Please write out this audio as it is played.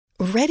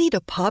Ready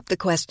to pop the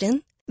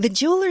question? The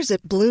jewelers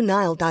at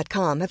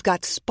BlueNile.com have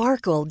got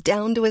sparkle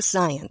down to a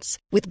science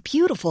with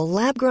beautiful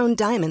lab-grown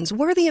diamonds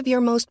worthy of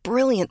your most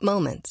brilliant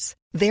moments.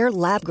 Their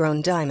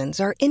lab-grown diamonds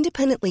are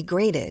independently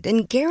graded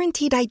and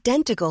guaranteed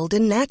identical to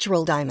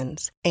natural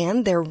diamonds,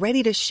 and they're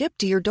ready to ship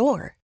to your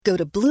door. Go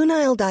to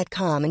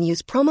BlueNile.com and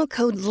use promo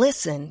code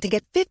LISTEN to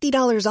get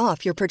 $50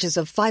 off your purchase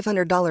of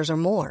 $500 or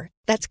more.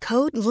 That's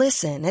code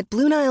LISTEN at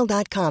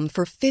BlueNile.com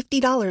for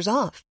 $50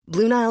 off.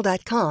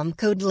 BlueNile.com,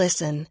 code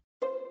LISTEN.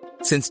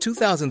 Since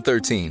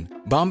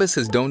 2013, Bombas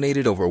has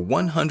donated over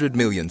 100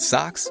 million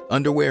socks,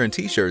 underwear, and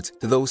T-shirts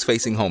to those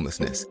facing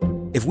homelessness.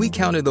 If we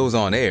counted those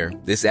on air,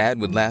 this ad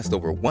would last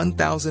over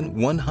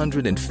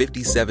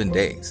 1,157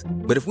 days.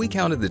 But if we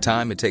counted the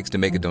time it takes to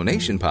make a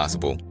donation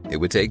possible, it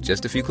would take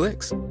just a few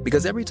clicks.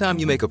 Because every time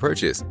you make a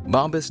purchase,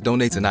 Bombas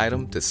donates an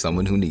item to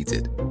someone who needs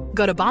it.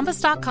 Go to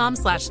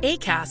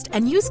bombas.com/ACAST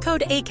and use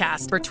code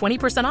ACAST for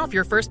 20% off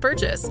your first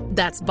purchase.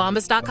 That's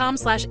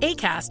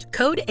bombas.com/ACAST,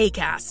 code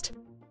ACAST.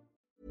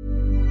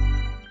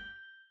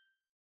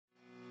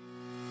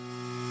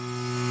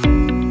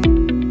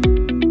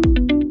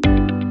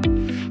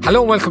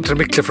 Hello and welcome to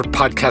the Mick Clifford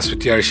podcast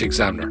with the Irish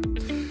Examiner.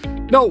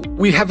 Now,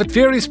 we have at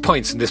various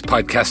points in this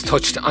podcast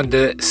touched on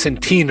the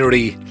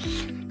centenary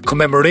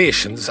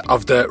commemorations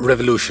of the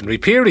revolutionary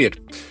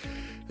period.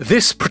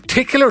 This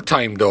particular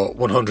time, though,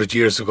 100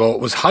 years ago,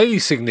 was highly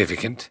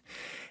significant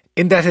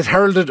in that it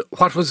heralded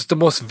what was the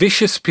most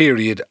vicious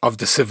period of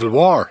the Civil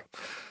War.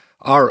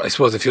 Or, I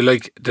suppose, if you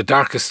like, the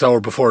darkest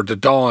hour before the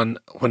dawn,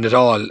 when it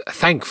all,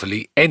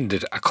 thankfully,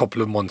 ended a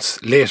couple of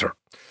months later.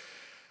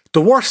 The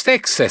worst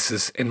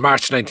excesses in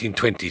March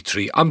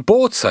 1923 on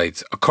both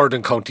sides occurred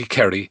in County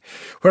Kerry,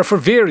 where for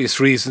various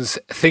reasons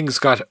things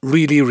got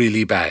really,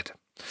 really bad.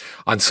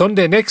 On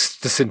Sunday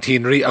next, the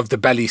centenary of the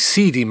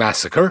Ballyseedy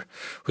massacre,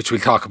 which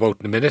we'll talk about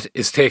in a minute,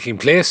 is taking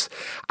place,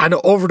 and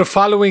over the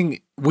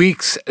following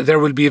weeks there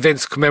will be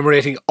events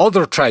commemorating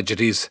other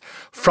tragedies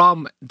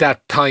from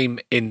that time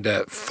in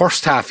the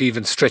first half,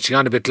 even stretching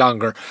on a bit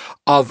longer,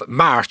 of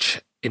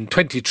March in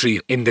 23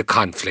 in the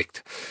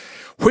conflict,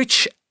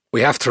 which we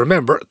have to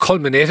remember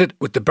culminated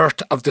with the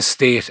birth of the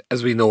state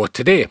as we know it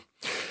today.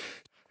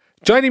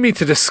 Joining me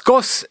to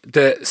discuss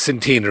the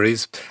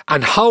centenaries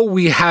and how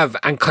we have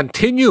and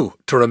continue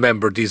to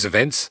remember these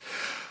events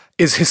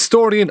is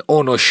historian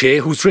Owen O'Shea,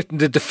 who's written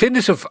the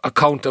definitive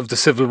account of the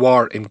Civil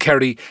War in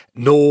Kerry,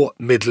 No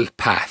Middle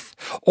Path.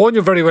 Owen,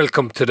 you're very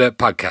welcome to the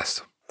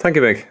podcast. Thank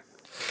you, Mick.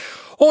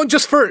 Oh, and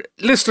just for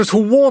listeners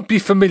who won't be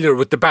familiar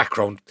with the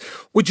background,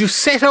 would you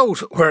set out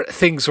where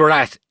things were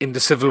at in the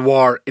Civil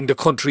War in the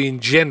country in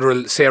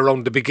general, say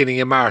around the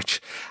beginning of March,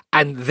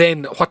 and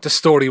then what the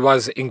story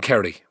was in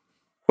Kerry?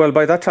 Well,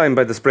 by that time,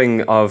 by the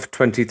spring of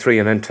 23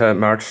 and into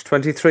March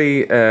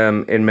 23,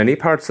 in many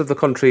parts of the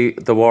country,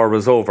 the war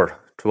was over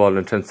to all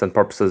intents and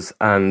purposes,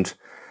 and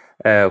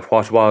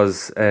what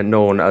was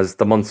known as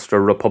the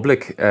Munster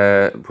Republic,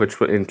 which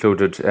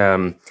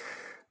included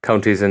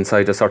counties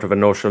inside a sort of a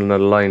notional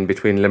line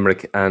between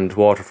Limerick and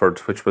Waterford,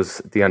 which was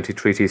the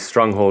anti-treaty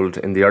stronghold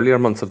in the earlier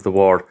months of the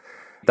war.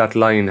 That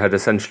line had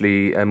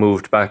essentially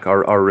moved back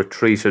or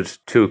retreated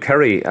to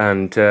Kerry,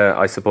 and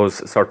I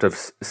suppose sort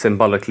of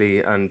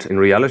symbolically and in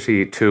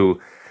reality too,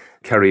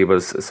 Kerry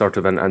was sort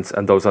of,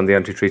 and those on the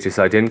anti-treaty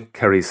side in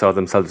Kerry saw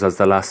themselves as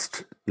the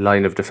last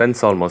line of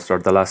defence almost, or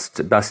the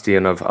last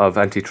bastion of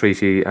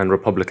anti-treaty and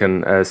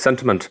Republican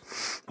sentiment.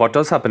 What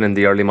does happen in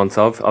the early months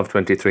of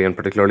 23 and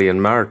particularly in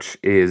March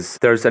is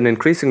there's an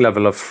increasing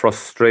level of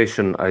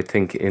frustration, I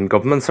think, in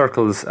government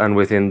circles and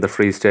within the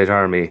Free State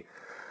Army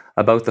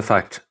about the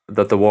fact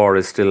that the war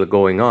is still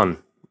going on,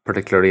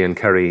 particularly in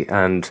Kerry,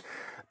 and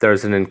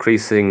there's an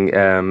increasing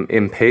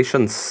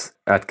impatience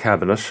at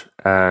Cabinet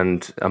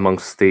and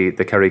amongst the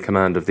Kerry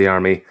command of the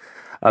army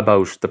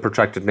about the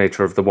protracted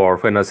nature of the war,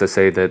 when, as I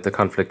say, the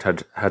conflict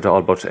had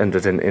all but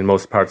ended in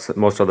most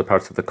other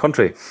parts of the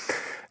country.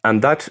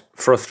 And that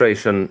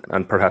frustration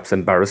and perhaps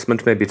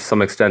embarrassment, maybe to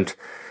some extent,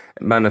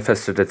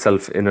 manifested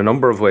itself in a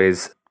number of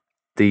ways.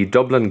 The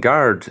Dublin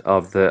Guard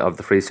of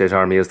the Free State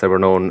Army, as they were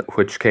known,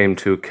 which came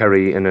to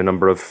Kerry in a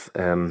number of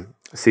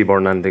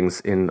seaborne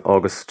landings in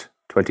August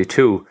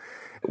 22,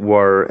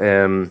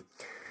 were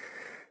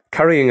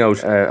carrying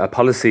out a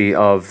policy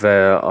of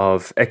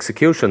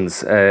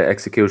executions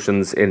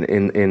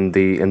in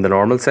the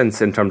normal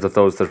sense, in terms of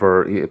those that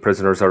were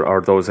prisoners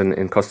or those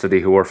in custody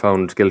who were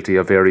found guilty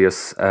of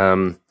various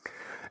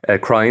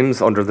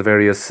crimes under the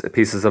various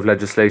pieces of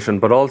legislation,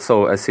 but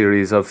also a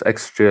series of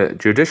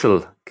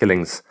extrajudicial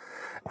killings,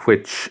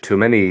 which to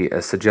many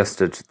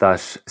suggested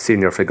that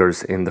senior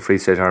figures in the Free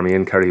State Army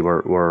in Kerry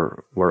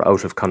were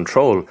out of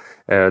control.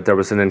 There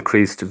was an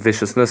increased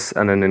viciousness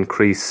and an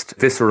increased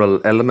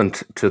visceral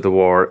element to the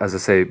war, as I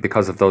say,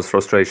 because of those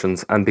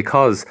frustrations, and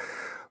because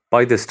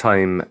by this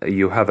time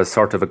you have a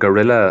sort of a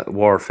guerrilla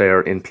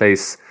warfare in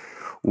place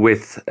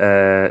with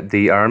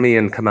the army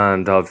in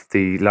command of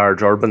the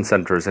large urban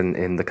centres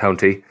in the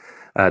county,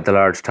 the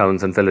large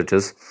towns and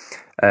villages,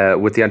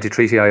 with the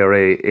anti-treaty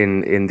IRA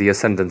in the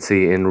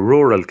ascendancy in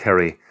rural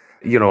Kerry.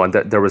 And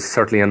there was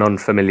certainly an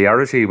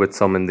unfamiliarity with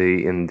some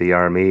in the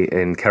army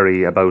in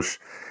Kerry about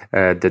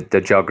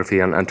the geography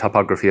and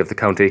topography of the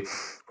county,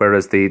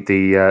 whereas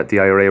the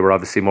IRA were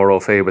obviously more au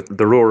fait with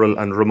the rural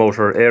and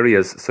remoter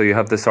areas. So you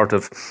have this sort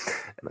of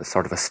a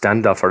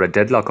standoff or a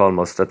deadlock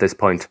almost at this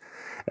point.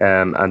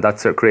 And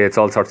that creates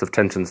all sorts of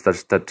tensions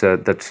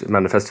that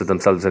manifested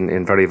themselves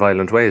in very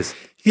violent ways.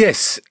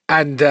 Yes,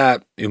 and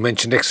you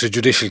mentioned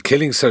extrajudicial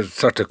killings,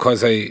 sort of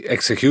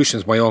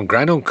quasi-executions. My own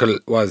granduncle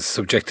was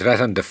subject to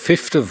that on the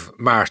 5th of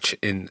March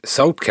in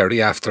South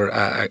Kerry after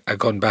a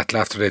gun battle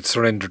after they'd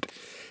surrendered.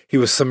 He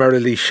was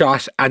summarily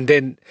shot, and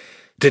then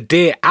the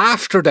day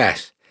after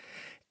that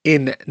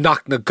in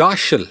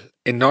Knocknagoshel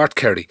in North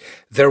Kerry,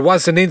 there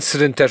was an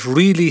incident that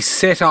really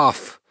set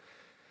off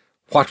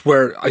what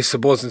were, I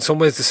suppose, in some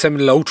ways the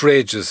seminal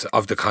outrages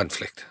of the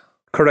conflict.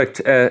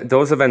 Correct.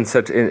 Those events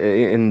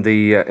in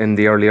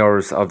the early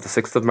hours of the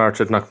 6th of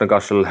March at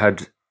Knocknagoshel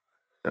had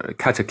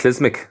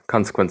cataclysmic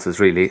consequences,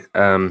 really.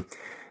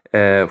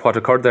 What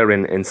occurred there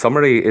in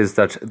summary is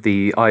that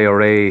the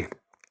IRA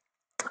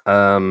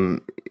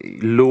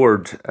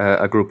lured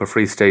a group of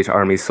Free State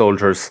Army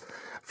soldiers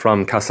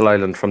from Castle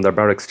Island, from their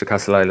barracks to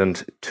Castle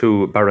Island,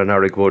 to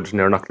Barranarrig Wood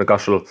near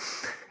Knocknagoshel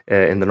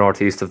in the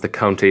northeast of the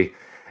county,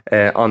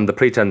 on the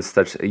pretense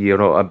that,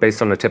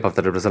 based on a tip-off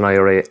that it was an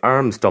IRA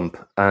arms dump.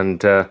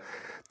 And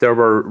there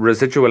were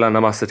residual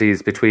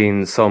animosities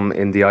between some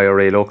in the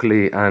IRA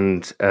locally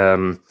and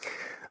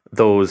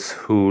those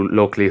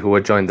who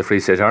had joined the Free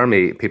State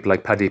Army, people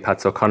like Paddy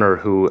Pats O'Connor,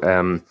 who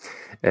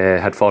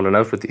had fallen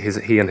out with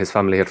he and his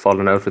family had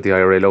fallen out with the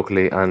IRA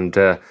locally, and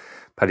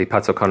Paddy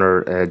Pats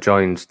O'Connor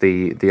joined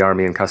the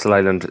army in Castle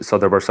Island. So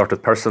there were sort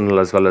of personal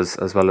as well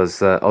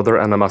as other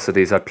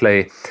animosities at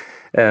play.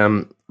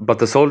 But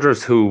the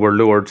soldiers who were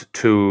lured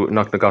to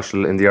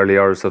Knocknagoshel in the early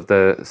hours of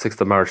the 6th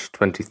of March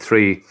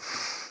 23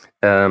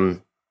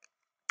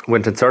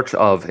 went in search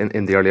of,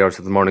 in the early hours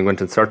of the morning,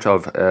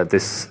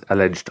 this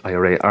alleged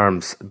IRA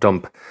arms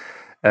dump.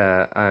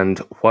 And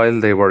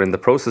while they were in the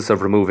process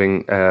of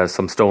removing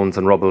some stones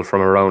and rubble from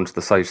around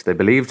the site they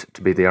believed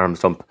to be the arms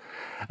dump,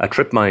 a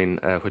trip mine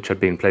which had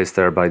been placed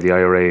there by the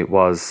IRA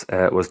was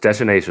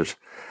detonated,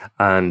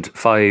 and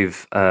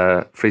 5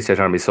 Free State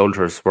Army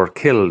soldiers were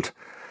killed.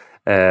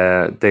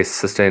 They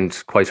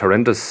sustained quite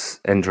horrendous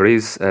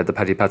injuries. The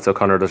Paddy Pats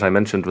O'Connor that I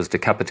mentioned was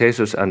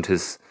decapitated, and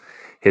his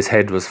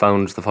head was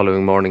found the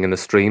following morning in a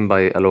stream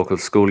by a local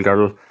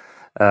schoolgirl.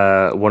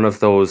 One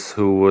of those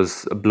who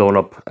was blown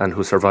up and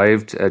who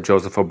survived,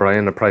 Joseph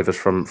O'Brien, a private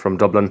from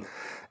Dublin,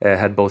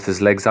 had both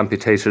his legs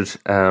amputated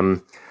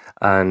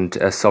and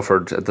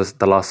suffered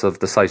the loss of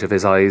the sight of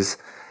his eyes.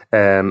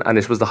 And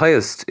it was the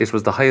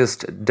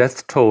highest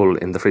death toll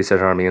in the Free State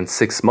Army in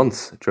 6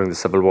 months during the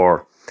Civil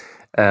War.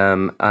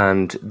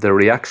 And the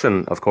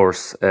reaction, of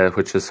course,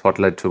 which is what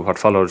led to what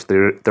followed,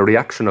 the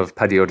reaction of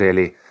Paddy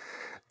O'Daly,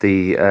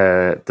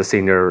 the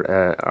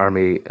senior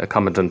army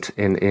commandant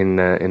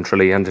in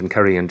Tralee and in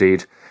Kerry,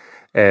 indeed,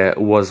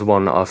 was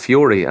one of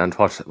fury and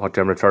what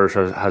Dermot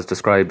Ferriter has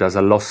described as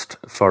a lust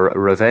for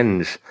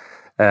revenge.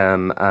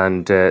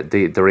 And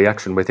the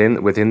reaction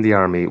within the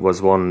army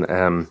was one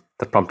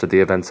that prompted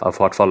the events of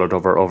what followed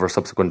over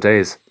subsequent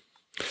days.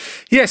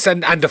 Yes,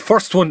 and the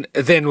first one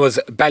then was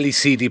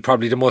Ballyseedy,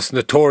 probably the most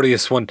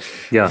notorious one.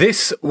 Yeah.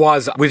 This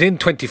was within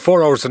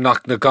 24 hours of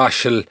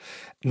Knocknagoshel.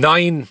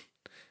 9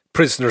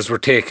 prisoners were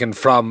taken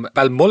from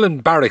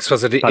Balmullen Barracks,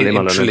 was it?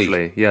 Ballymun, in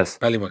Tralee, yes.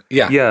 Ballymun,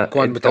 yeah. Go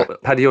on with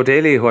that. Paddy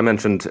O'Daly, who I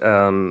mentioned,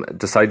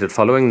 decided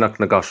following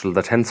Knocknagoshel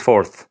that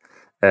henceforth,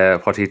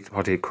 what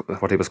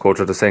he was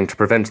quoted as saying, to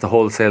prevent the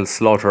wholesale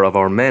slaughter of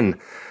our men,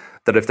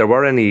 that if there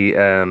were any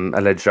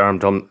alleged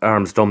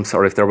arms dumps,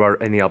 or if there were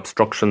any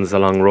obstructions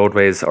along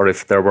roadways, or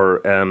if there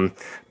were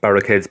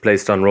barricades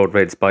placed on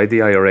roadways by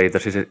the IRA,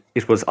 that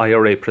it was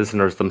IRA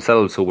prisoners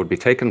themselves who would be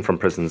taken from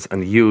prisons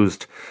and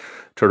used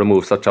to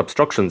remove such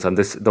obstructions. And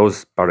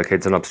those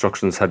barricades and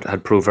obstructions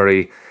had proved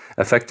very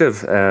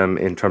effective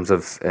in terms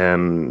of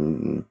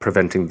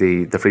preventing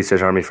the Free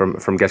State Army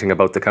from getting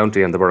about the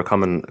county, and they were a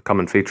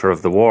common feature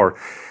of the war.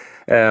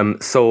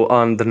 So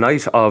on the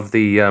night of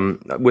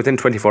within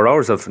 24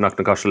 hours of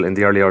Knocknagoshel, in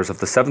the early hours of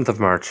the 7th of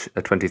March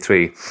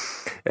 23,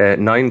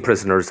 9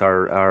 prisoners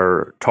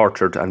are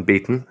tortured and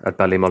beaten at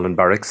Ballymullen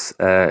Barracks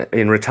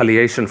in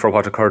retaliation for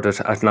what occurred at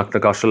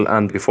Knocknagoshel.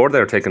 And before they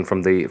are taken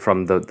from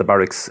the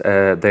barracks,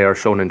 they are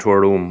shown into a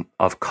room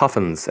of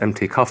coffins,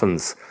 empty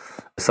coffins,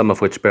 some of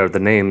which bear the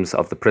names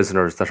of the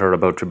prisoners that are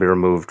about to be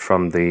removed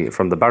from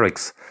the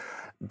barracks.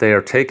 They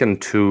are taken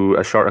to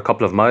a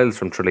couple of miles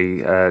from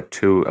Tralee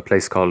to a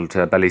place called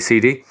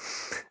Ballyseedy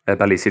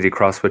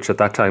Cross, which at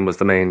that time was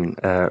the main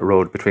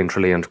road between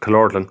Tralee and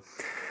Kilorlin.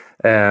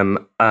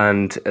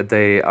 And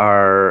they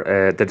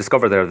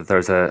discover there that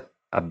there's a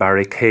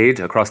barricade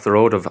across the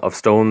road of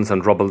stones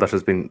and rubble that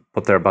has been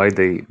put there by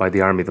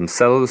the army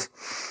themselves.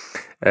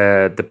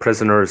 The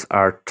prisoners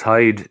are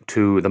tied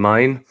to the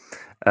mine,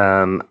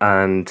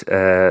 and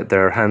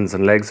their hands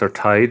and legs are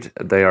tied.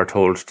 They are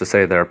told to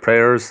say their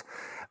prayers.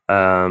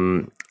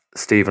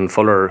 Stephen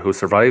Fuller, who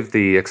survived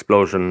the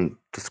explosion,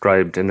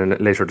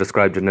 later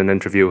described in an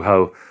interview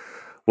how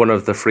one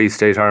of the Free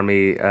State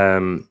Army,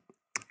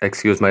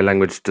 excuse my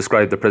language,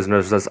 described the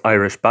prisoners as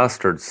Irish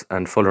bastards,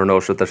 and Fuller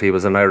noted that he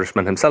was an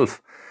Irishman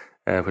himself,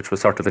 which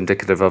was sort of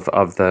indicative of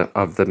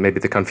the maybe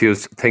the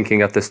confused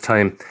thinking at this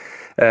time.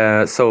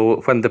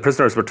 So when the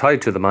prisoners were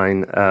tied to the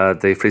mine,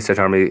 the Free State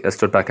Army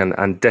stood back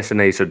and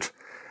detonated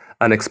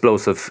an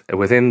explosive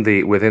within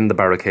the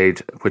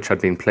barricade, which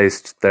had been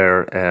placed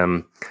there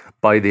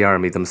by the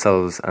army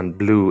themselves, and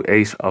blew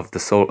 8 of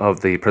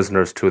the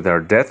prisoners to their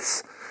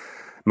deaths.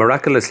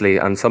 Miraculously,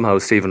 and somehow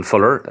Stephen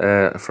Fuller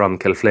from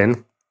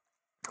Kilflyn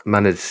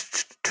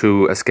managed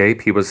to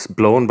escape. He was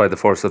blown by the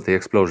force of the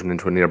explosion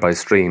into a nearby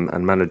stream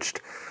and managed,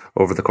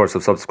 over the course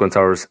of subsequent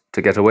hours,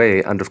 to get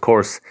away. And of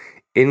course,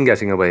 in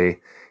getting away,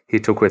 he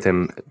took with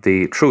him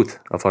the truth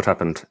of what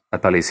happened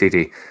at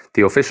Ballyseedy.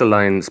 The official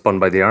line spun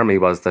by the army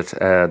was that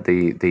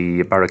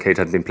the barricade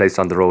had been placed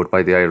on the road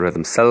by the IRA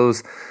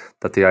themselves,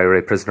 that the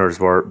IRA prisoners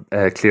were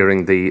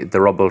clearing the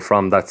rubble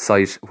from that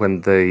site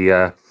when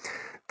the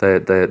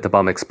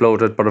bomb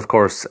exploded. But of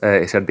course,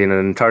 it had been an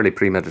entirely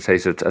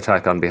premeditated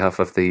attack on behalf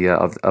of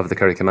the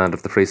Kerry Command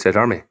of the Free State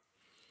Army.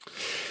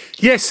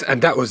 Yes,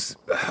 and that was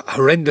a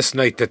horrendous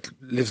night that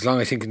lives long,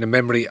 I think, in the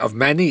memory of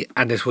many,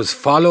 and it was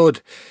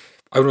followed,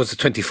 I don't know,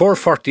 it was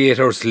 48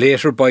 hours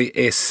later by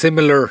a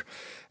similar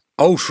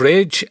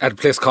outrage at a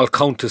place called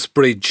Countess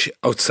Bridge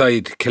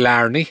outside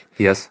Killarney.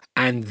 Yes.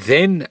 And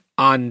then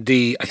on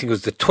I think it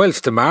was the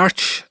 12th of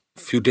March, a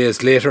few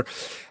days later,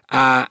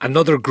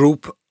 another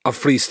group of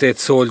Free State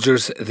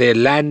soldiers, they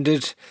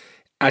landed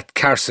at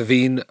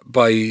Carsavine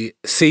by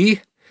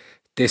sea.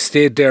 They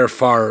stayed there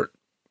for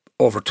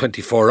over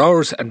 24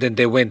 hours, and then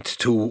they went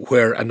to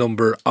where a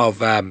number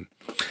of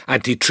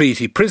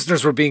anti-treaty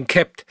prisoners were being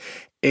kept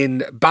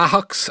in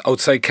Bahocks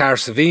outside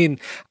Carsavine,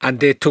 and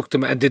they took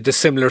them and did the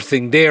similar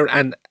thing there.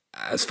 And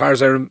as far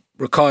as I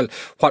recall,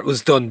 what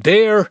was done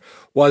there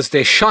was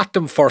they shot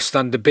them first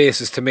on the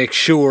basis to make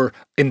sure,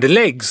 in the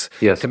legs,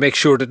 yes, to make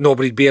sure that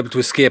nobody'd be able to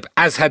escape,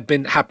 as had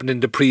been happening in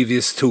the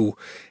previous 2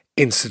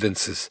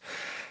 incidences.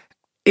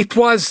 It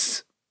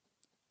was,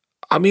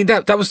 I mean,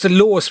 that was the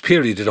lowest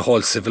period of the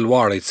whole Civil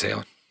War, I'd say.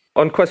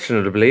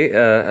 Unquestionably,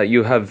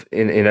 you have,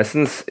 in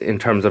essence, in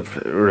terms of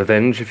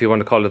revenge, if you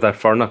want to call it that,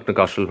 for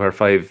Knocknagoshel, where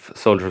 5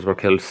 soldiers were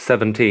killed,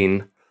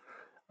 17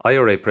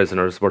 IRA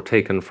prisoners were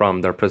taken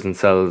from their prison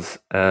cells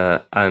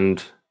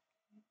and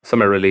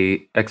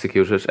summarily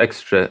executed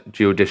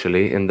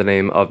extrajudicially in the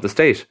name of the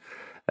state.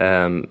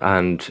 Ever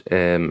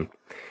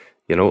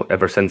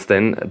since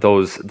then,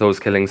 those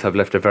killings have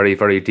left a very,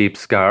 very deep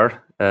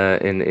scar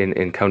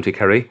in County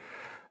Kerry.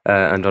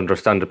 And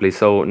understandably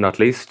so, not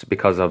least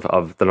because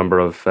of the number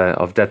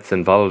of deaths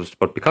involved,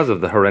 but because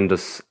of the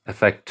horrendous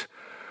effect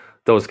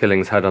those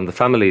killings had on the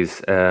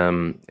families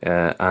and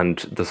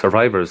the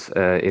survivors,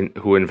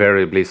 who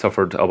invariably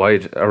suffered a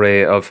wide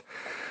array of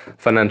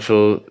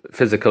financial,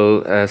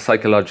 physical,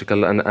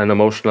 psychological and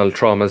emotional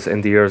traumas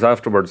in the years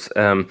afterwards.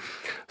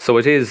 So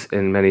it is,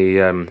 in many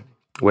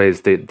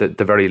ways, the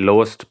very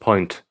lowest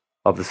point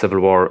of the Civil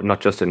War, not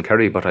just in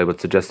Kerry, but I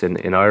would suggest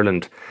in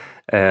Ireland.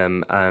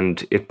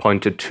 And it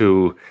pointed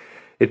to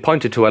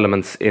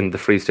elements in the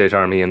Free State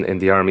Army and in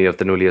the army of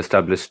the newly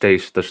established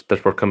state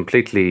that were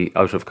completely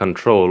out of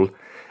control,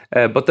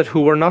 but that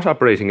who were not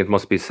operating, it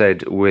must be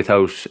said,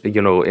 without,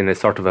 in a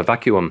sort of a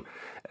vacuum.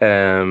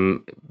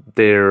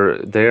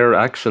 Their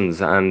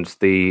actions and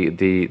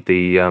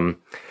the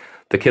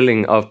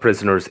killing of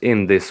prisoners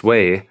in this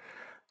way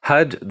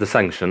had the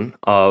sanction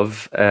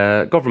of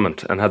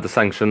government and had the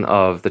sanction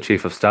of the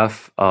Chief of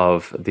Staff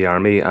of the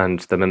Army and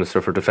the Minister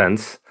for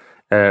Defence,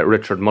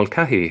 Richard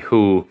Mulcahy,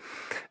 who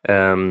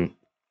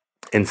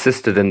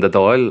insisted in the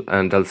Dáil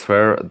and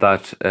elsewhere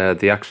that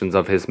the actions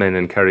of his men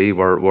in Kerry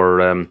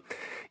were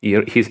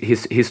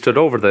he stood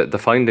over the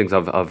findings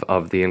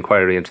of the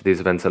inquiry into these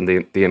events, and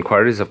the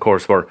inquiries, of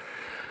course, were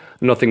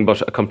nothing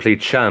but a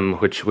complete sham,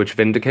 which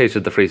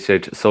vindicated the Free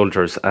State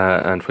soldiers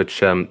and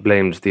which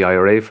blamed the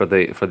IRA for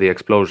the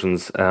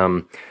explosions,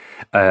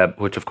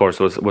 which of course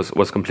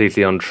was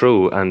completely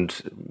untrue. And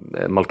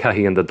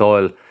Mulcahy in the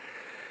Dáil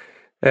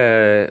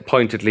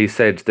pointedly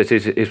said that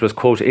it was,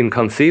 quote,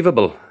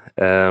 inconceivable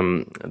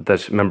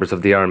that members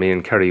of the army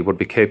in Kerry would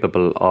be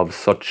capable of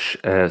such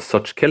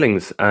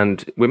killings.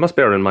 And we must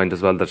bear in mind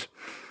as well that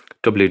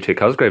W.T.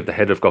 Cosgrave, the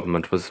head of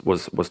government,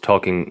 was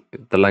talking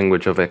the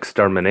language of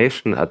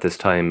extermination at this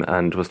time,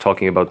 and was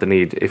talking about the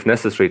need, if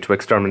necessary, to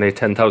exterminate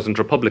 10,000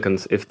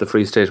 Republicans if the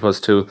Free State was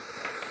to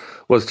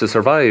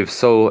survive.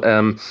 So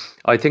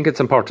I think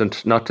it's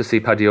important not to see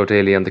Paddy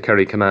O'Daly and the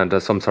Kerry Command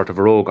as some sort of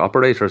rogue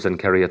operators in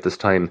Kerry at this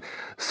time.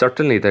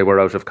 Certainly they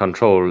were out of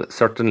control.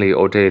 Certainly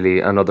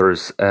O'Daly and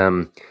others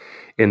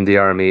in the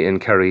army in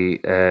Kerry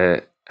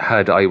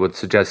had, I would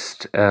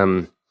suggest,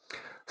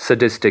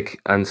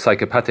 sadistic and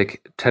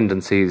psychopathic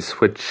tendencies,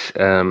 which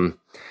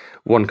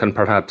one can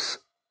perhaps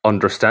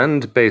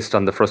understand based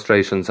on the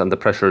frustrations and the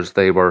pressures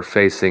they were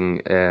facing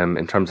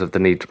in terms of the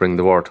need to bring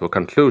the war to a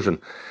conclusion.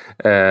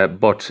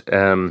 But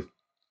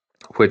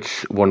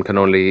which one can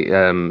only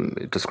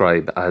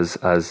describe as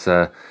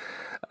the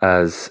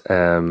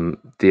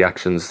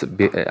actions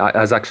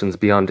as actions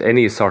beyond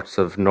any sorts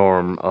of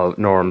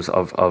norms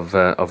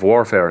of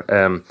warfare.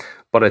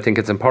 But I think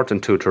it's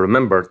important too to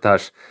remember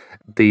that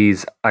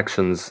these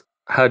actions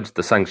had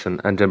the sanction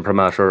and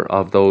imprimatur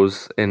of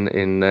those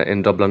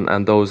in Dublin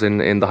and those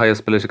in the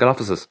highest political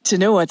offices. To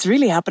know what's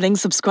really happening,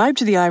 subscribe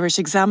to the Irish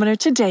Examiner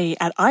today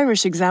at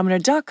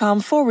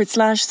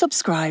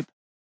irishexaminer.com/subscribe.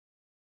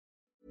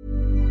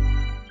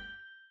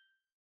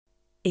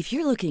 If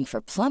you're looking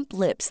for plump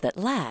lips that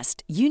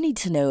last, you need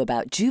to know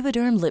about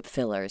Juvederm lip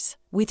fillers.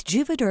 With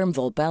Juvederm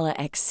Volbella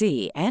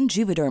XC and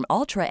Juvederm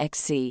Ultra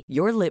XC,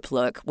 your lip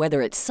look, whether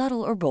it's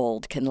subtle or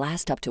bold, can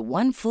last up to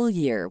 1 full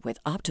year with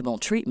optimal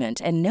treatment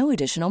and no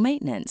additional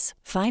maintenance.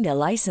 Find a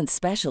licensed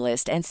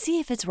specialist and see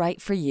if it's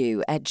right for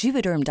you at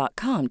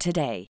Juvederm.com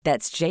today.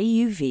 That's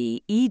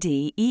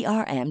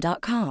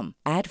JUVEDERM.com.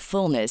 Add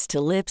fullness to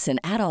lips in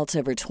adults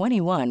over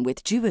 21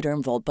 with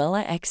Juvederm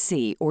Volbella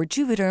XC or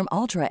Juvederm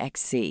Ultra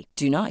XC.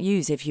 Do not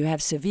use if you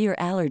have severe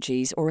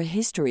allergies or a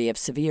history of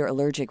severe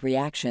allergic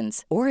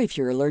reactions, or if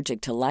you're allergic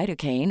to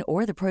lidocaine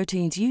or the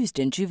proteins used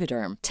in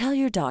Juvederm. Tell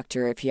your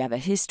doctor if you have a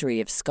history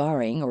of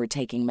scarring or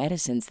taking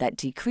medicines that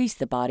decrease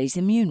the body's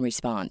immune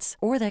response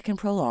or that can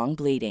prolong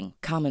bleeding.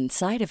 Common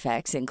side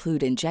effects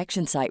include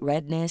injection site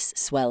redness,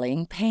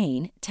 swelling,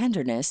 pain,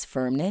 tenderness,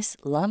 firmness,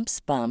 lumps,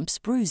 bumps,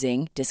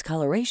 bruising,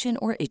 discoloration,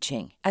 or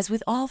itching. As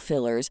with all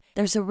fillers,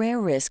 there's a rare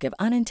risk of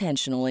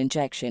unintentional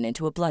injection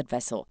into a blood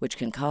vessel, which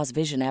can cause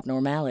vision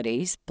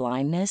abnormalities,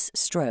 blindness,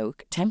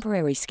 stroke,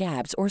 temporary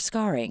scabs, or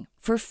scarring.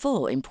 For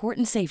full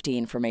important safety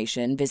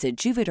information, visit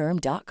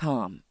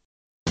Juvederm.com.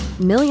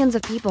 Millions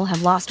of people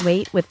have lost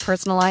weight with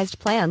personalized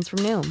plans from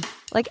Noom.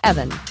 Like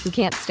Evan, who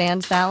can't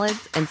stand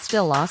salads and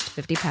still lost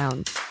 50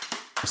 pounds.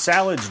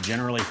 Salads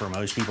generally for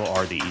most people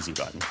are the easy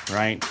button,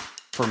 right?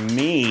 For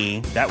me,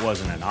 that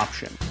wasn't an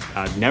option.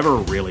 I never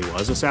really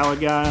was a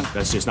salad guy.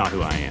 That's just not who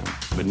I am.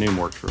 But Noom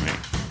worked for me.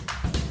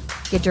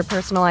 Get your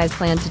personalized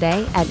plan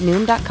today at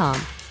Noom.com.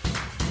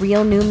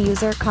 Real Noom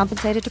user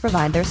compensated to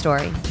provide their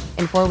story.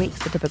 In 4 weeks,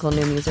 the typical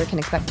Noom user can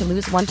expect to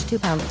lose 1 to 2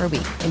 pounds per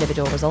week.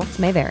 Individual results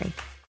may vary.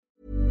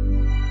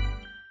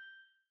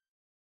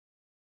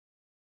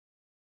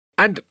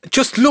 And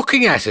just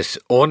looking at it,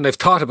 Owen, I've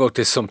thought about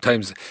this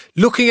sometimes,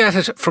 looking at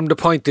it from the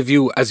point of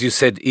view, as you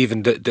said,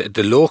 even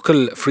the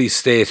local Free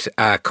State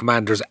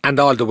commanders and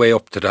all the way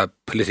up to the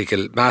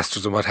political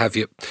masters and what have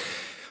you,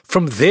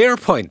 from their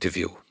point of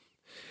view,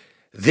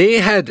 they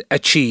had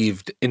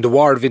achieved in the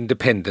War of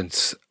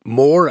Independence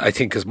more, I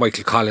think, as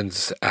Michael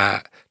Collins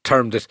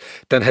termed it,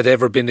 than had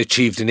ever been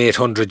achieved in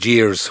 800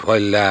 years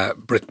while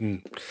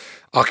Britain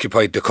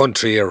occupied the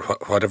country, or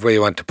whatever way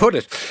you want to put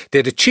it.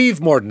 They'd achieved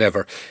more than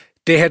ever.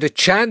 They had a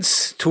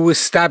chance to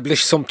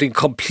establish something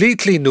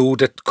completely new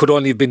that could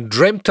only have been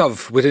dreamt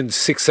of within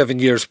 6-7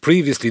 years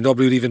previously.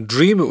 Nobody would even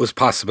dream it was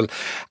possible.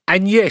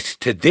 And yet,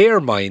 to their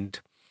mind,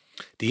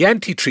 the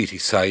anti-treaty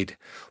side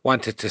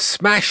wanted to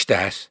smash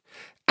that,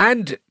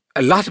 and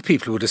a lot of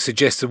people would have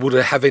suggested would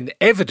have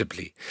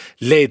inevitably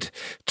led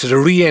to the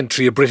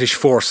re-entry of British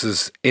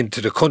forces into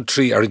the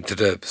country or into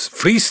the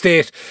Free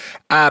State,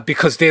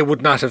 because they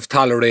would not have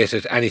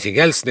tolerated anything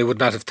else, and they would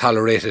not have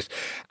tolerated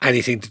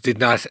anything that did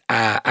not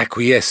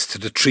acquiesce to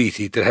the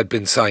treaty that had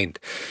been signed.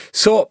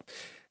 So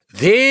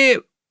they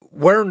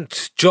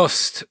weren't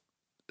just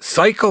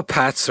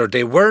psychopaths, or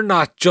they were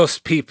not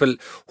just people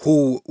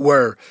who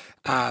were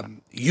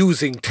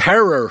using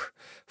terror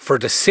for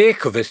the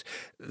sake of it.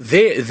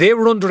 They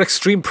were under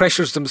extreme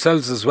pressures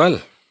themselves as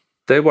well.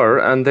 They were,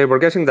 and they were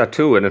getting that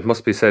too, and it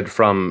must be said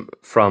from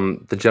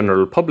the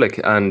general public.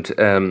 And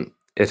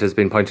it has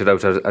been pointed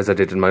out, as I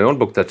did in my own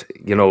book, that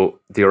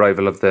the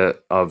arrival of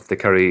the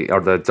Kerry or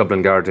the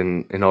Dublin Guard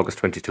in August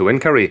 22 in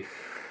Kerry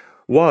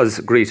was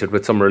greeted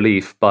with some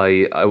relief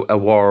by a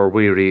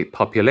war-weary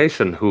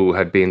population who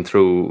had been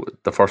through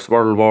the First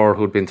World War,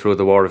 who'd been through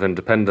the War of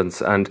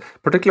Independence, and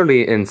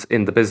particularly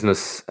in the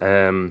business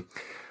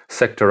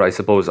sector, I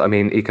suppose. I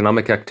mean,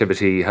 economic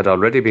activity had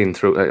already been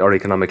through, or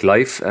economic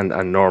life and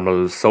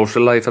normal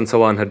social life and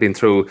so on had been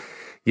through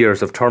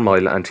years of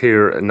turmoil, and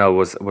here now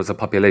was a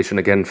population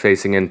again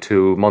facing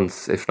into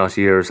months, if not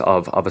years,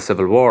 of a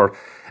civil war.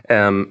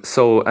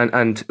 So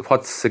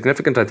what's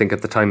significant, I think,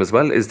 at the time as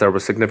well, is there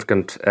was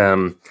significant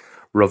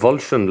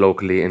revulsion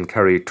locally in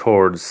Kerry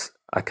towards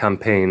a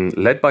campaign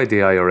led by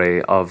the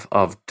IRA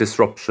of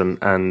disruption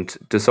and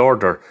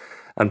disorder.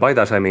 And by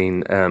that I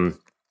mean,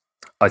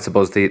 I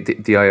suppose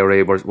the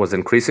IRA was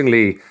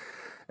increasingly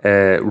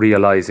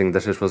realising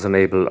that it was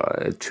unable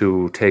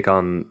to take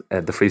on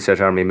the Free State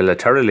Army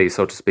militarily,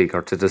 so to speak,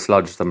 or to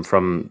dislodge them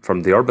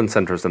from the urban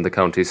centres in the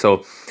county.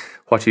 So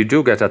what you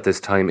do get at this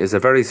time is a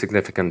very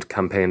significant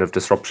campaign of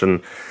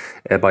disruption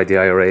by the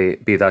IRA,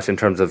 be that in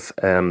terms of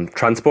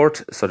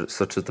transport,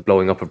 such as the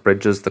blowing up of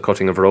bridges, the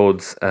cutting of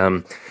roads,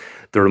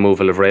 the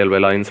removal of railway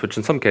lines, which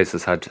in some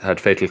cases had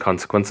fatal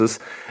consequences.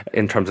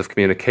 In terms of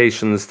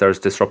communications, there's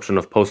disruption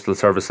of postal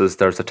services,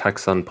 there's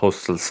attacks on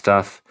postal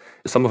staff,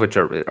 some of which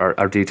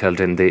are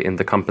detailed in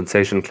the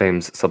compensation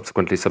claims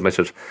subsequently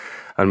submitted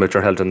and which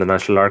are held in the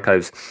National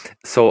Archives.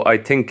 So I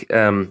think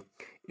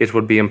it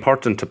would be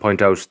important to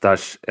point out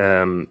that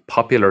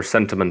popular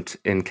sentiment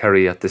in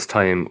Kerry at this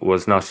time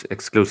was not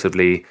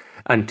exclusively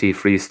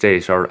anti-Free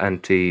State or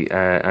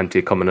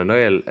anti-Cumann and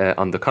Oil.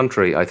 On the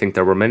contrary, I think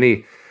there were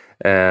many,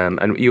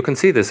 and you can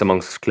see this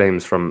amongst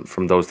claims from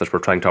those that were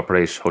trying to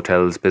operate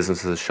hotels,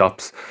 businesses,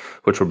 shops,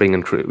 which were being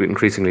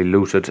increasingly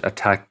looted,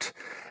 attacked.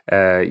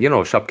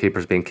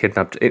 Shopkeepers being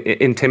kidnapped.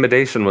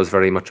 Intimidation was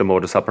very much a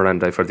modus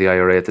operandi for the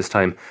IRA at this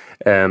time.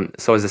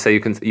 So as I say,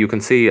 you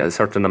can see a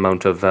certain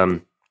amount of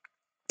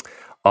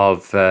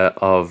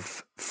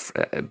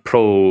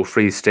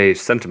pro-Free State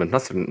sentiment,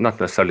 not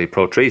necessarily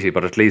pro-treaty,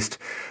 but at least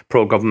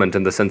pro-government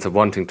in the sense of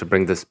wanting to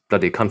bring this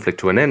bloody conflict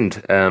to an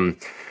end. And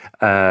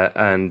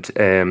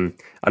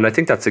I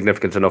think that's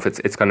significant enough.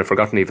 It's kind of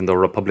forgotten, even though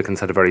Republicans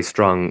had a very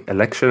strong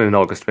election in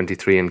August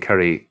 23 in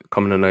Kerry.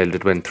 Cumann and Oil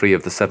did win 3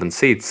 of the 7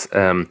 seats,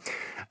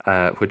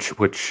 which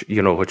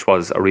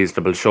was a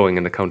reasonable showing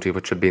in a county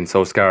which had been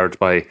so scarred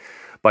by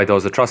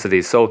those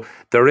atrocities. So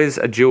there is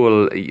a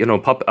dual,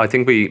 I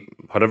think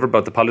whatever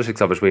about the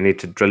politics of it, we need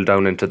to drill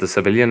down into the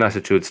civilian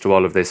attitudes to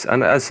all of this.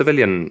 And a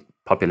civilian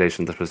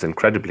population that was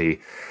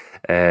incredibly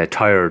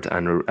tired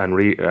and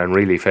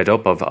really fed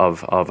up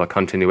of a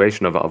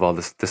continuation of all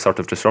this sort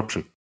of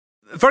disruption.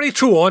 Very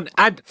true, Owen.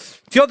 And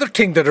the other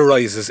thing that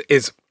arises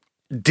is,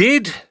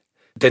 did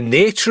the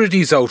nature of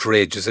these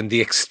outrages and the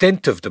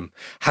extent of them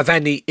have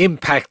any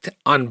impact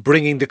on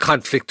bringing the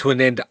conflict to an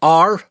end?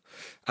 Or,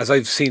 as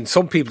I've seen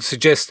some people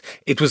suggest,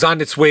 it was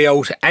on its way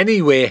out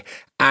anyway,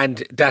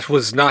 and that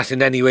was not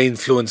in any way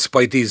influenced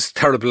by these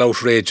terrible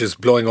outrages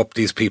blowing up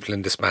these people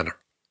in this manner?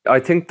 I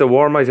think the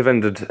war might have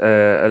ended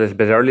a little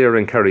bit earlier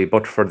in Kerry,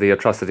 but for the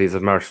atrocities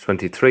of March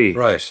 23.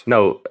 Right.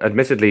 Now,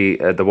 admittedly,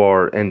 the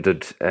war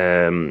ended,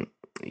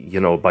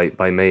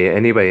 by May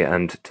anyway,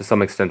 and to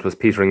some extent was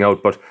petering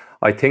out. But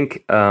I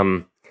think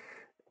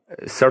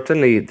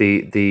certainly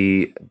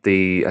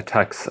the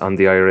attacks on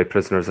the IRA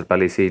prisoners at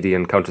Ballyseedy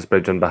and Countess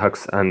Bridge and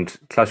Bahux and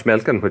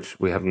Clashmelkin, which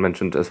we haven't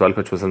mentioned as well,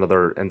 which was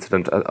another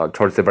incident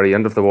towards the very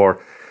end of the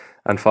war,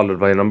 and followed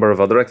by a number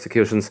of other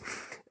executions.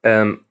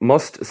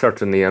 Must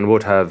certainly and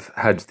would have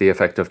had the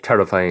effect of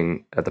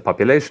terrifying the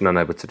population, and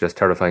I would suggest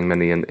terrifying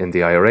many in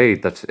the IRA,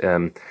 that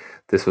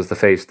this was the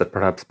fate that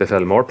perhaps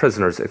befell more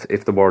prisoners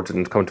if the war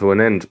didn't come to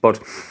an end. But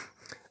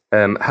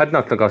had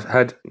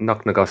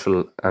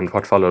Knocknagoshel and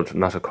what followed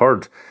not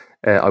occurred,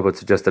 I would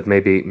suggest that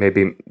maybe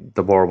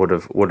the war would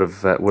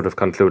have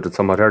concluded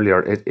somewhat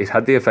earlier. It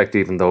had the effect,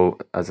 even though,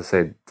 as I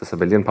said, the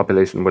civilian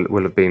population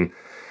will have been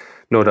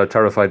no doubt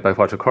terrified by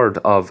what occurred,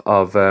 of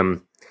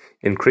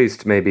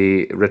increased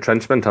maybe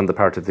retrenchment on the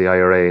part of the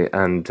IRA,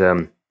 and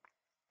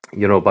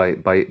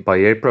by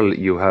April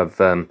you have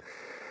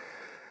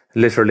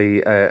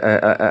literally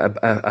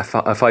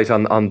a fight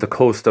on the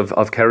coast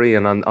of Kerry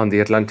and on the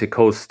Atlantic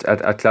coast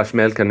at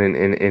Clashmelkin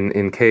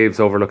in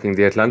caves overlooking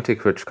the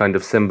Atlantic, which kind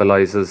of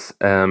symbolises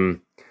the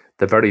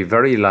very,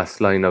 very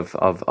last line of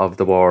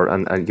the war,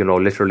 and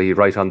literally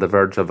right on the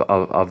verge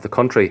of the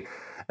country.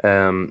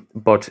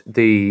 But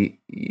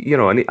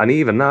and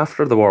even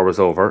after the war was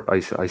over,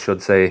 I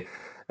should say,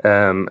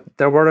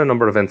 there were a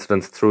number of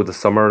incidents through the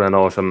summer and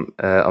autumn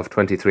of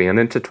 23 and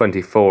into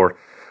 24,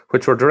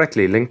 which were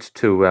directly linked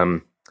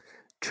to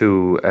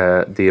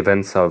the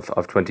events of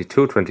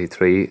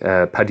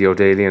 22-23. Paddy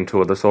O'Daly and 2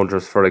 other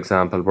soldiers, for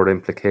example, were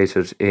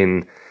implicated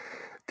in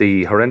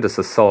the horrendous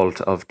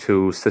assault of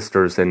 2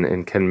 sisters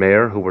in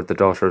Kenmare, who were the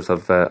daughters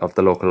of the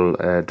local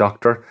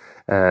doctor.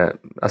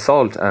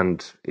 Assault,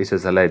 and it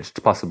is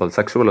alleged possible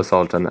sexual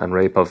assault and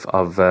rape of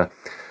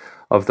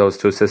those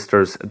 2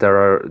 sisters.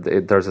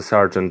 There's a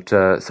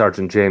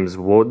Sergeant James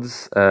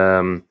Woods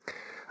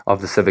of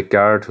the Civic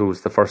Guard, who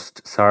was the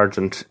first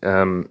sergeant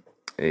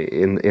in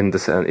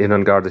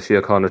An Garda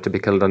Síochána to be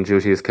killed on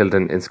duty. Is killed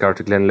in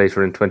Scartaglen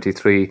later in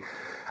 23.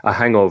 A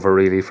hangover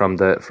really from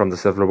the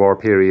Civil War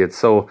period.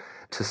 So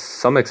to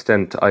some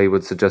extent, I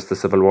would suggest the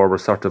Civil War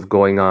was sort of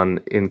going on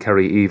in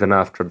Kerry even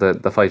after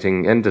the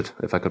fighting ended,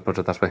 if I could put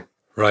it that way.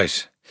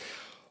 Right.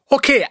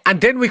 Okay,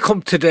 and then we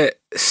come to the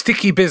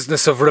sticky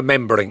business of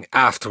remembering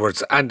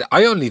afterwards. And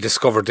I only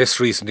discovered this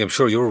recently, I'm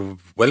sure you're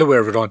well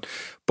aware of it, on.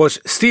 But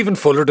Stephen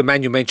Fuller, the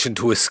man you mentioned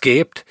who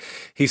escaped,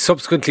 he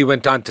subsequently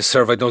went on to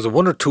serve, I know,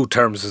 1 or 2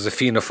 terms as a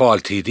Fianna Fáil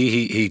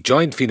TD. He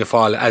joined Fianna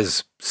Fáil, as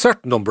a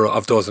certain number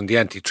of those on the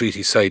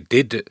anti-treaty side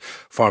did,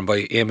 formed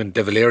by Eamon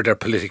de Valera, their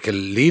political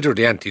leader,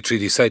 the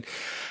anti-treaty side.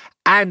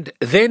 And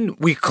then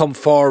we come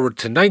forward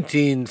to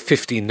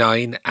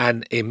 1959,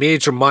 and a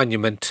major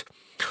monument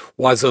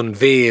was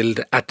unveiled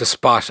at the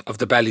spot of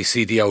the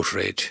Ballyseedy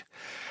outrage.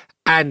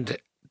 And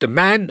the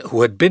man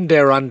who had been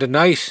there on the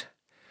night,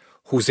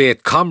 whose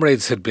 8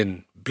 comrades had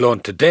been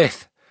blown to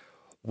death,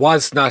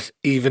 was not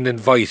even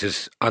invited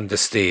on the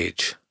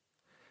stage.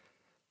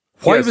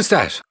 Why was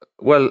that?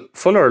 Well,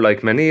 Fuller,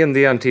 like many in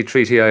the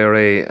anti-treaty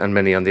IRA and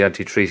many on the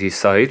anti-treaty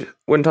side,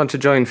 went on to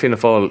join Fianna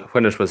Fáil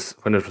when it was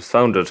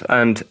founded,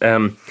 and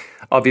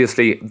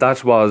obviously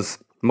that was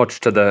much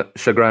to the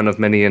chagrin of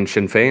many in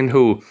Sinn Féin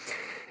who,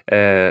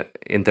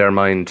 in their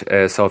mind,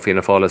 saw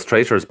Fianna Fáil as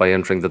traitors by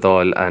entering the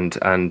Dáil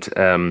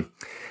and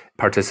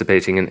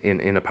participating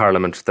in a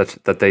parliament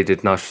that they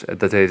did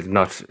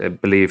not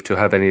believe to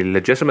have any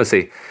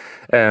legitimacy.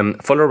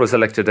 Fuller was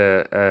elected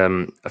a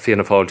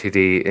Fianna Fáil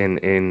TD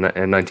in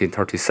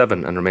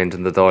 1937 and remained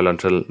in the Dáil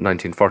until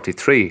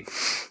 1943.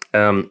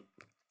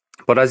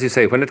 But as you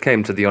say, when it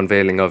came to the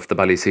unveiling of the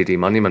Ballyseedy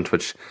monument,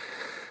 which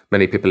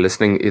many people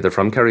listening either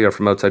from Kerry or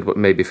from outside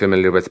may be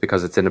familiar with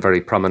because it's in a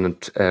very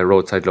prominent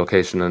roadside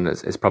location and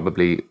is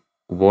probably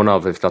one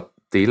of, if not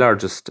the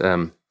largest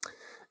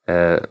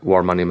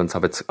war monuments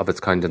of its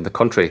kind in the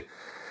country.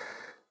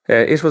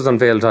 It was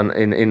unveiled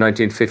in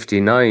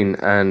 1959,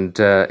 and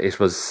it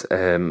was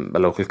a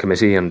local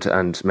committee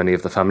and many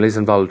of the families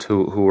involved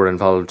who were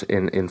involved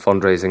in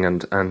fundraising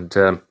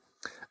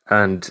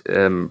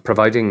and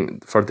providing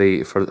for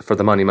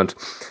the monument.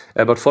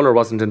 But Fuller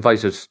wasn't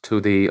invited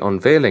to the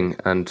unveiling,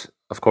 and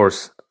of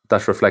course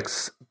that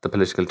reflects the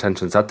political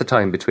tensions at the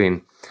time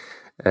between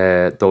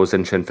those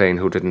in Sinn Féin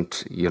who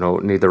didn't,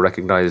 neither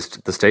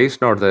recognised the state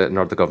nor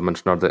the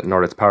government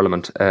nor its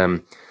parliament,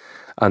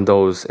 and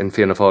those in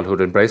Fianna Fáil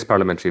who'd embraced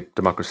parliamentary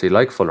democracy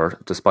like Fuller,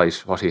 despite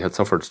what he had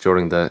suffered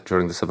during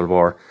the Civil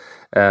War.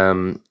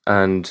 And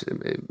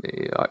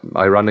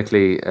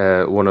ironically,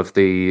 one of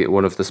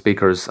the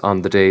speakers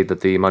on the day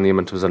that the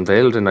monument was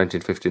unveiled in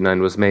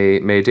 1959 was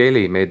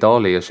May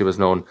Dawley, as she was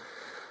known,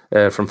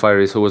 from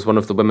Fieries, who was one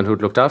of the women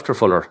who'd looked after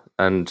Fuller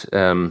and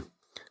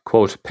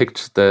quote,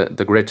 picked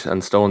the grit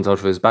and stones out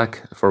of his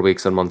back for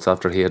weeks and months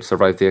after he had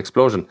survived the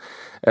explosion.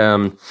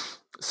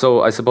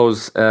 So I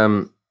suppose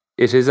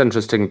it is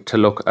interesting to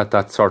look at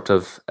that sort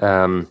of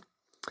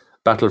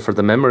battle for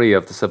the memory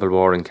of the Civil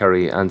War in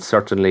Kerry, and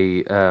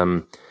certainly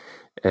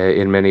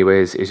in many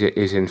ways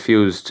it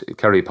infused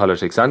Kerry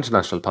politics and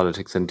national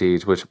politics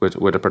indeed with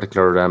a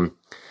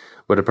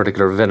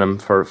particular venom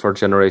for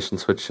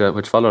generations which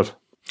followed.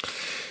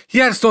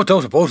 Yeah, there's no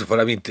doubt about it, but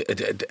I mean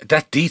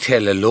that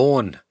detail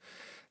alone,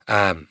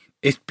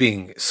 it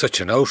being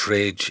such an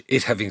outrage,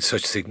 it having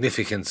such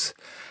significance,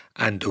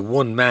 and the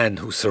one man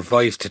who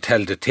survived to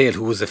tell the tale,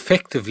 who was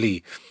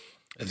effectively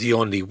the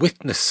only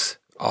witness,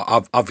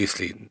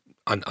 obviously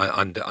on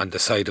the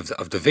side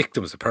of the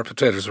victims, the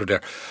perpetrators were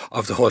there,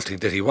 of the whole thing,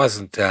 that he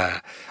wasn't,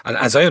 and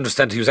as I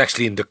understand, he was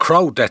actually in the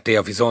crowd that day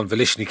of his own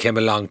volition. He came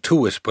along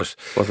to it, but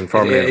wasn't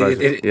formally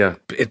invited.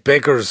 It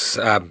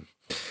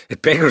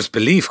beggars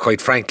belief,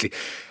 quite frankly.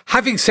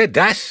 Having said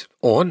that,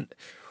 Owen,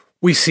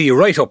 we see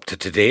right up to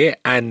today,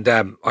 and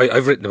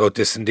I've written about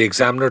this in the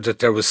Examiner, that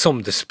there was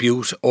some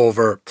dispute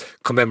over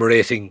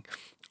commemorating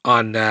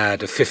on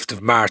the 5th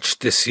of March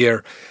this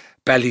year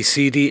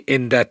Ballyseedy,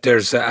 in that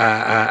there's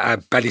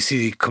a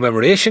Ballyseedy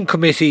Commemoration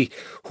Committee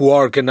who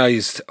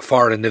organised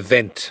for an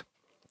event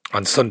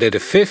on Sunday the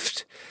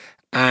 5th,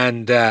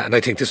 and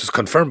I think this was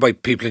confirmed by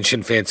people in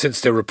Sinn Féin,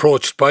 since they were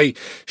approached by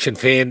Sinn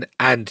Féin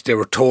and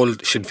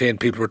Sinn Féin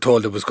people were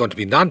told it was going to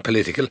be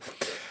non-political,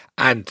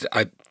 and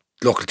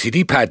local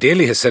TD Pat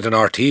Daly has said on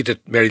RT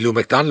that Mary Lou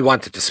MacDonald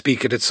wanted to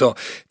speak at it, so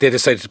they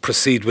decided to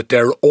proceed with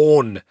their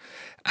own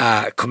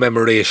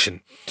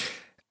commemoration.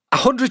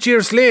 100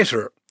 years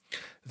later,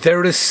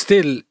 there is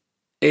still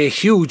a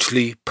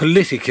hugely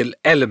political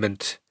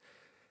element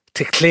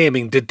to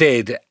claiming the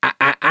dead,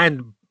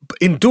 and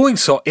in doing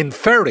so,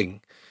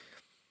 inferring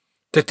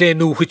that they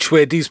knew which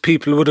way these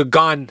people would have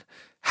gone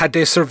had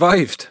they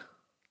survived.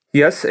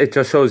 Yes, it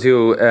just shows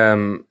you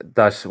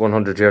that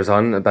 100 years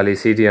on,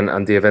 Ballyseedy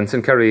and the events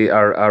in Kerry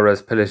are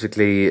as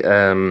politically,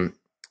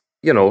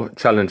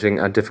 challenging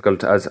and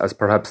difficult as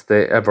perhaps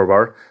they ever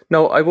were.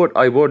 No, I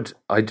would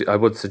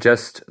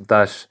suggest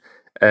that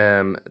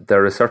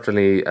there is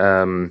certainly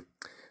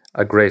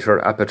a greater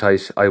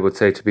appetite, I would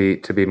say,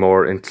 to be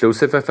more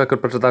inclusive, if I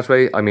could put it that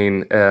way. I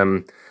mean,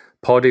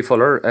 Paddy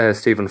Fuller,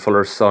 Stephen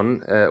Fuller's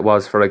son,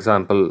 was, for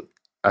example,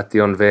 at the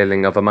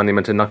unveiling of a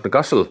monument in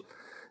Knocknagoshel,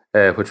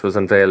 which was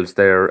unveiled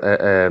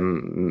there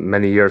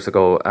many years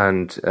ago,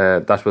 and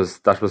that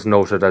was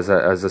noted as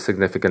a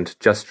significant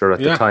gesture at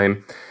the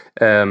time.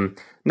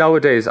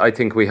 Nowadays, I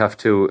think we have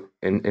to,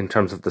 in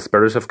terms of the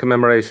spirit of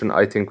commemoration,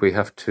 I think we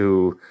have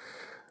to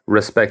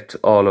respect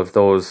all of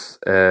those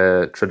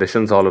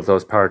traditions, all of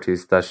those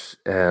parties that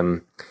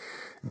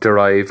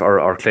derive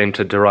or claim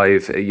to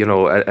derive,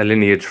 a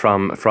lineage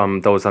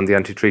from those on the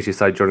anti-treaty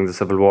side during the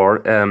Civil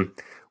War.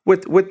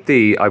 With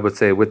the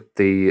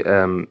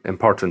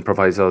important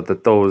proviso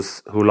that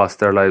those who lost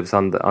their lives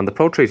on the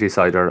pro-treaty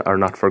side are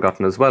not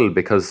forgotten as well,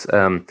 because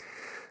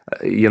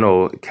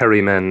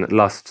Kerry men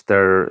lost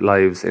their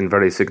lives in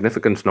very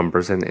significant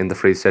numbers in the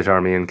Free State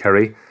Army in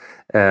Kerry.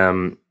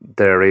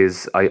 There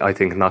is, I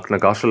think,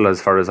 Knocknagoshel,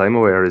 as far as I'm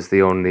aware, is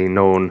the only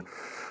known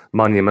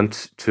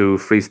monument to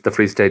the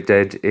Free State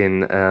dead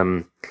in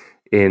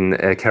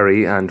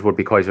Kerry, and would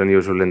be quite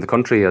unusual in the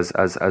country as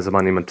a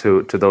monument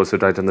to those who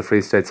died on the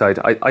Free State side.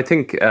 I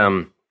think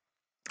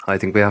I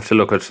think we have to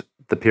look at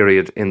the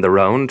period in the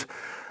round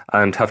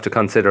and have to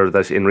consider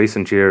that in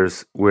recent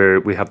years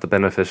we have the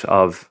benefit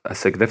of a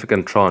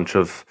significant tranche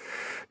of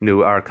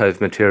new archive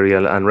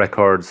material and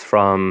records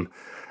from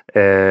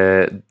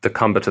the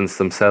combatants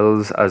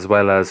themselves, as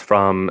well as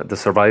from the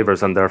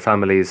survivors and their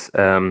families,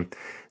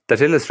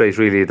 that illustrate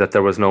really that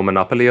there was no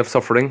monopoly of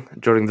suffering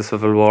during the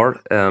Civil War,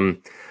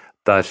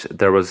 that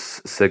there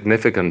was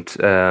significant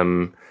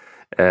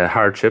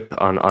hardship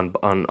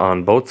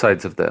on both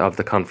sides of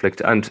the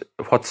conflict. And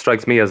what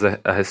strikes me as a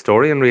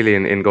historian really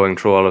in going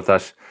through all of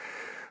that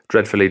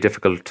dreadfully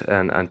difficult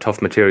and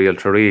tough material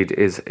to read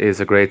is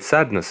a great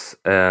sadness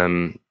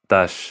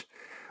that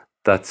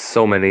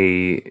so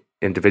many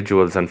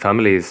individuals and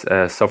families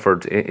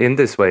suffered in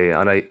this way.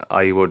 And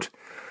I would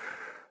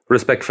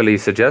respectfully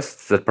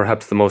suggest that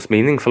perhaps the most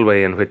meaningful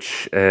way in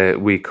which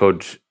we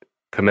could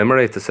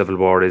commemorate the Civil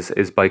War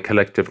is by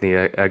collectively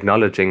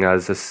acknowledging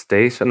as a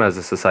state and as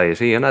a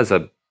society and as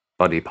a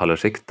body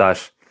politic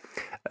that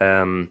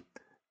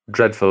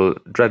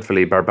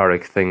dreadfully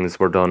barbaric things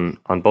were done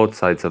on both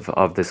sides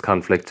of this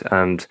conflict,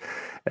 and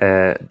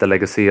the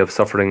legacy of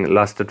suffering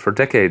lasted for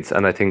decades.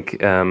 And I think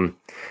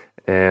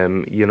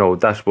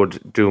that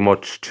would do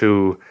much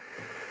to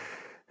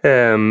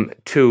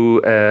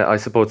I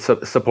suppose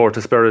support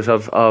a spirit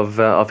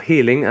of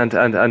healing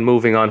and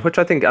moving on, which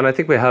I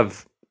think we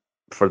have,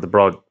 for the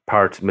broad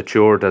part,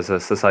 matured as a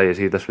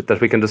society that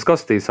we can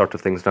discuss these sort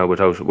of things now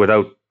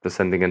without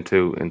descending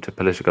into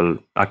political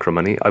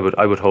acrimony. I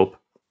would hope.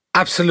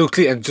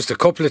 Absolutely, and just a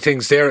couple of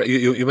things there.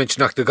 You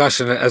mentioned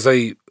Knocknagosh, and as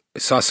I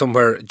saw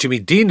somewhere,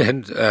 Jimmy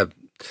Deanahan,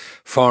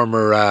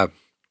 former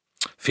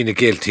Fine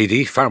Gael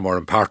TD, far more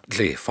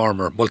importantly,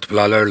 former multiple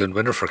All-Ireland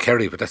winner for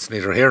Kerry, but that's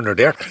neither here nor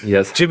there.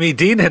 Yes. Jimmy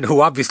Deanahan,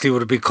 who obviously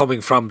would have been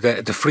coming from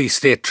the Free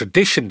State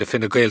tradition, the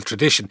Fine Gael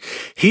tradition,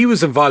 he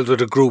was involved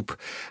with a group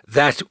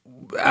that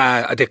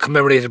they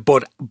commemorated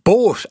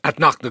both at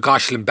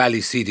Knocknagosh and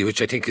Ballyseedy,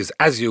 which I think is,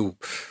 as you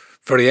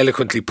very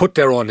eloquently put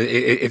there on,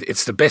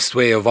 it's the best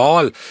way of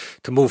all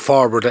to move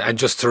forward and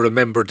just to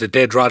remember the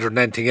dead rather than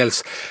anything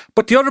else.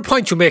 But the other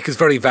point you make is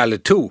very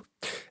valid too.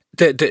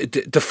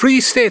 The Free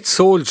State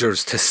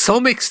soldiers, to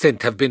some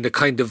extent, have been the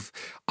kind of,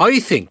 I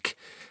think,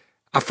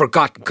 a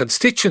forgotten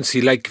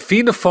constituency. Like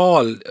Fianna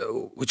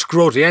Fáil, which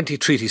grew out the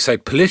anti-treaty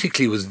side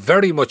politically, was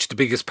very much the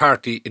biggest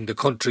party in the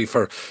country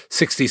for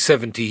 60,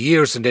 70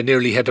 years, and they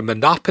nearly had a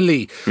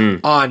monopoly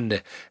on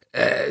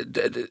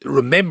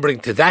remembering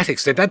to that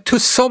extent. And to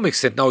some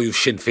extent now you've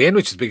Sinn Féin,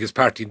 which is the biggest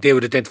party, and they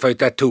would identify with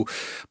that too.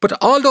 But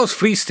all those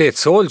Free State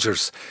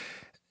soldiers,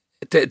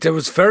 there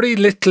was very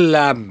little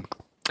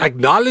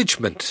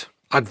acknowledgement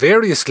at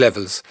various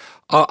levels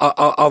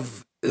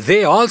of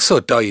they also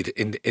died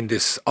in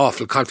this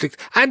awful conflict,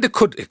 and it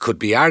could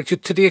be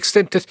argued to the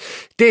extent that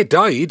they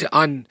died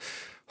on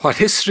what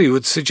history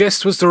would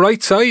suggest was the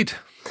right side.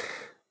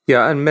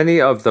 Yeah, and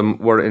many of them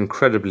were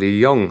incredibly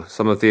young.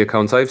 Some of the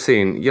accounts I've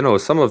seen,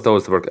 some of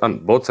those were on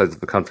both sides of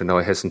the country now,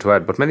 I hasten to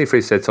add, but many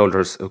Free State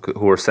soldiers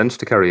who were sent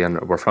to Kerry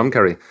and were from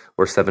Kerry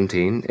were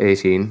 17,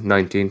 18,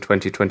 19,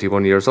 20,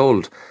 21 years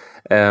old.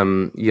 I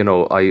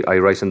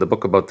write in the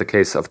book about the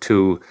case of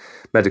two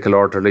medical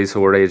orderlies who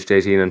were aged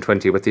 18 and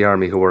 20 with the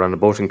army, who were on a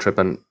boating trip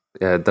in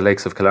the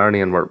lakes of Killarney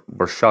and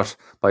were shot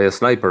by a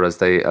sniper as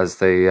they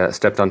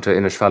stepped onto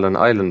Inishfallen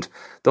Island.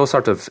 Those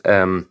sort of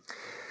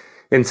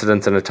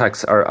incidents and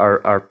attacks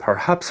are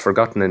perhaps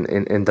forgotten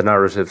in the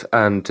narrative,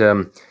 and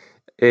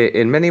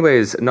in many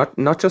ways,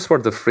 not just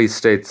were the Free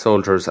State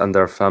soldiers and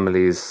their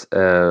families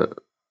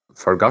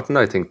forgotten,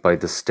 I think, by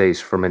the state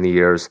for many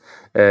years.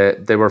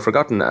 They were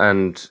forgotten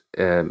and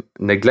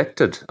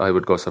neglected, I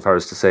would go so far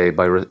as to say,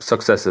 by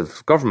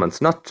successive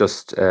governments, not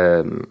just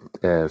Fianna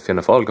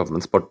Fáil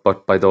governments,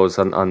 but by those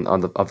of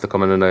the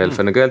Cumann na nGaedheal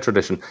Fine Gael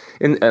tradition.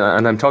 And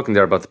I'm talking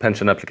there about the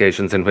pension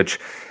applications, in which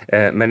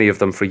many of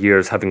them, for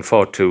years, having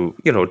fought to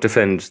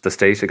defend the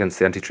state against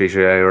the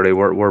anti-treaty IRA,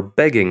 were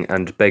begging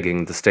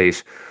the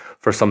state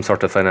for some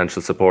sort of financial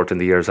support in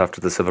the years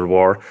after the Civil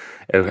War.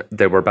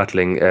 They were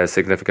battling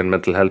significant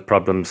mental health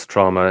problems,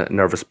 trauma,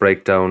 nervous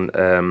breakdown,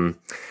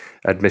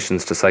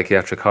 admissions to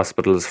psychiatric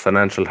hospitals,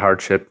 financial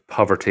hardship,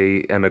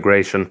 poverty,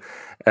 emigration.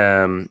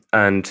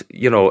 And,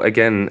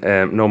 again,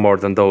 no more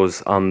than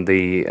those on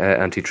the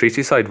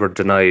anti-treaty side were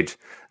denied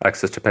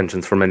access to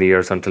pensions for many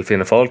years until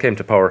Fianna Fáil came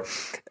to power.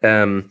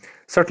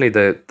 Certainly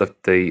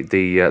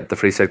the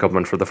Free State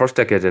government for the first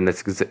decade in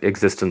its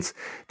existence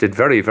did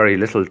very, very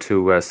little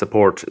to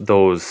support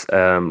those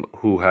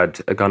who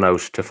had gone out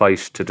to fight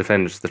to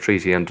defend the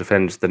treaty and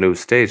defend the new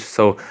state.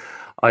 So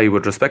I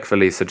would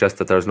respectfully suggest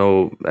that there's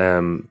no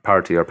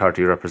party or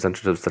party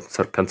representatives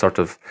that can sort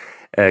of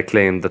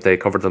claim that they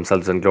covered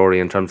themselves in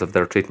glory in terms of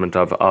their treatment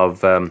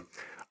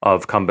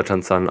of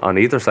combatants on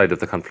either side of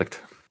the conflict.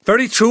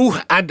 Very true,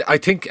 and I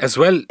think as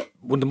well,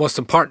 one of the most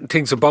important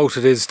things about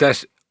it is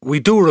that we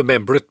do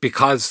remember it,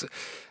 because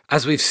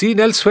as we've seen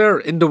elsewhere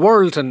in the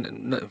world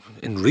and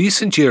in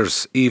recent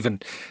years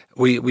even,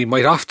 we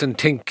might often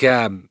think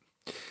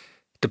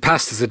the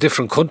past is a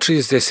different country,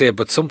 as they say,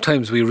 but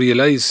sometimes we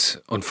realise,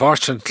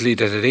 unfortunately,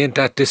 that it ain't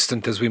that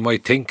distant as we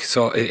might think.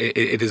 So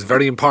it is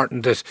very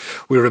important that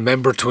we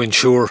remember to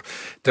ensure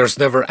there's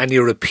never any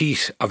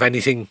repeat of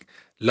anything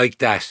like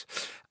that.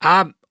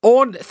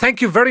 Owen,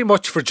 thank you very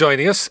much for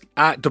joining us.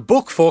 The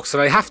book, folks,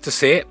 and I have to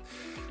say,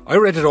 I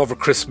read it over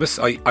Christmas.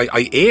 I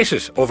ate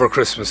it over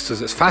Christmas.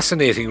 It's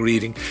fascinating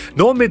reading.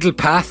 No Middle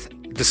Path,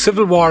 The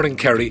Civil War in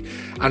Kerry,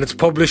 and it's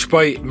published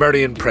by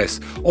Merrion Press.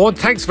 Owen,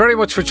 thanks very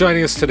much for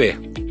joining us today.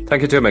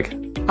 Thank you too,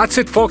 Mick. That's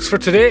it, folks, for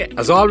today.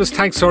 As always,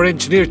 thanks to our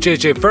engineer,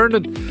 JJ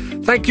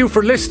Fernan. Thank you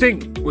for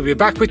listening. We'll be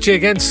back with you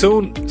again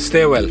soon.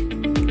 Stay well.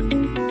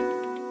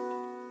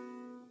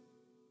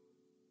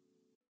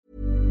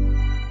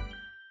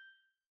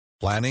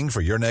 Planning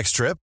for your next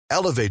trip?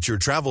 Elevate your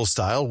travel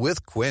style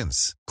with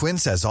Quince.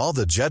 Quince has all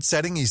the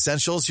jet-setting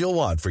essentials you'll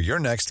want for your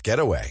next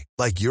getaway,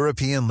 like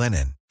European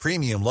linen,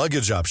 premium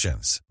luggage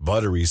options,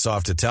 buttery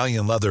soft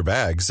Italian leather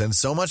bags, and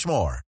so much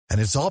more. And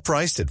it's all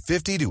priced at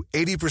 50 to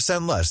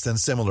 80% less than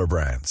similar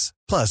brands.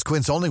 Plus,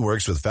 Quince only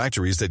works with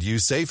factories that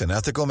use safe and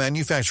ethical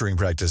manufacturing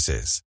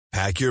practices.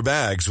 Pack your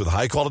bags with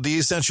high-quality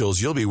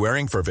essentials you'll be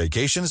wearing for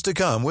vacations to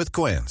come with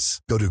Quince.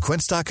 Go to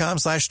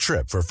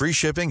quince.com/trip for free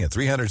shipping and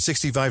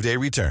 365-day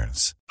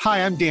returns.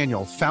 Hi, I'm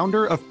Daniel,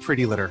 founder of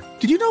Pretty Litter.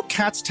 Did you know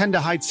cats tend to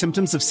hide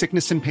symptoms of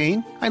sickness and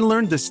pain? I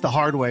learned this the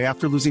hard way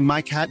after losing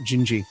my cat,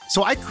 Gingy.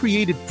 So I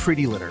created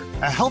Pretty Litter,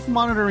 a health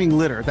monitoring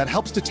litter that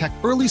helps detect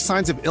early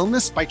signs of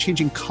illness by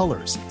changing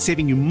colors,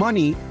 saving you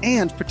money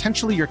and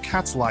potentially your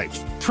cat's life.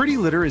 Pretty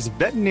Litter is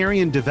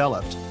veterinarian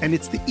developed, and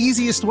it's the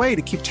easiest way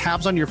to keep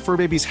tabs on your fur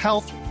baby's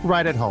health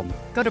right at home.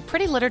 Go to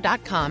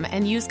prettylitter.com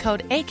and use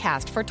code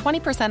ACAST for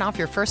 20% off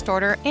your first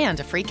order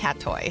and a free cat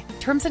toy.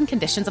 Terms and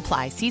conditions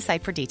apply. See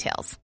site for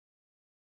details.